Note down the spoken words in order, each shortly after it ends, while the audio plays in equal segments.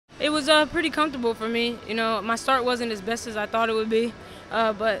was pretty comfortable for me. You know, my start wasn't as best as I thought it would be,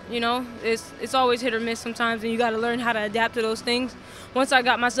 but you know, it's always hit or miss sometimes, and you got to learn how to adapt to those things. Once I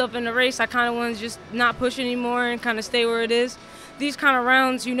got myself in the race, I kind of wanted to just not push anymore and kind of stay where it is. These kind of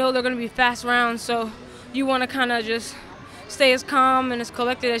rounds, you know, they're going to be fast rounds, so you want to kind of just stay as calm and as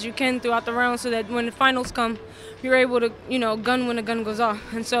collected as you can throughout the round, so that when the finals come, you're able to, you know, gun when the gun goes off.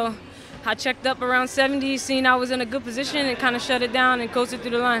 And so I checked up around 70, seen I was in a good position, and kind of shut it down and coasted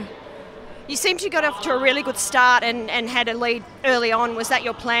through the line. You seem to got off to a really good start and had a lead early on. Was that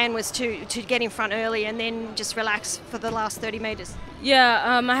your plan, was to get in front early and then just relax for the last 30 metres?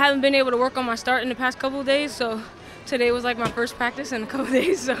 Yeah, I haven't been able to work on my start in the past couple of days, so today was like my first practice in a couple of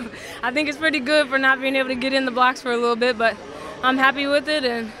days. So I think it's pretty good for not being able to get in the blocks for a little bit, but I'm happy with it,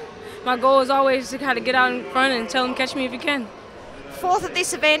 and my goal is always to kind of get out in front and tell them, catch me if you can. Fourth at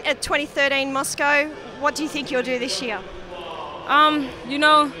this event at 2013 Moscow. What do you think you'll do this year? You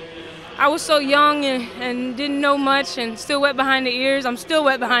know, I was so young and didn't know much and still wet behind the ears. I'm still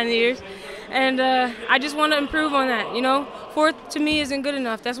wet behind the ears. And I just want to improve on that, you know. Fourth to me isn't good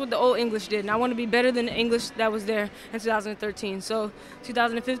enough. That's what the old English did. And I want to be better than the English that was there in 2013. So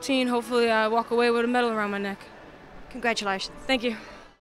 2015, hopefully I walk away with a medal around my neck. Congratulations. Thank you.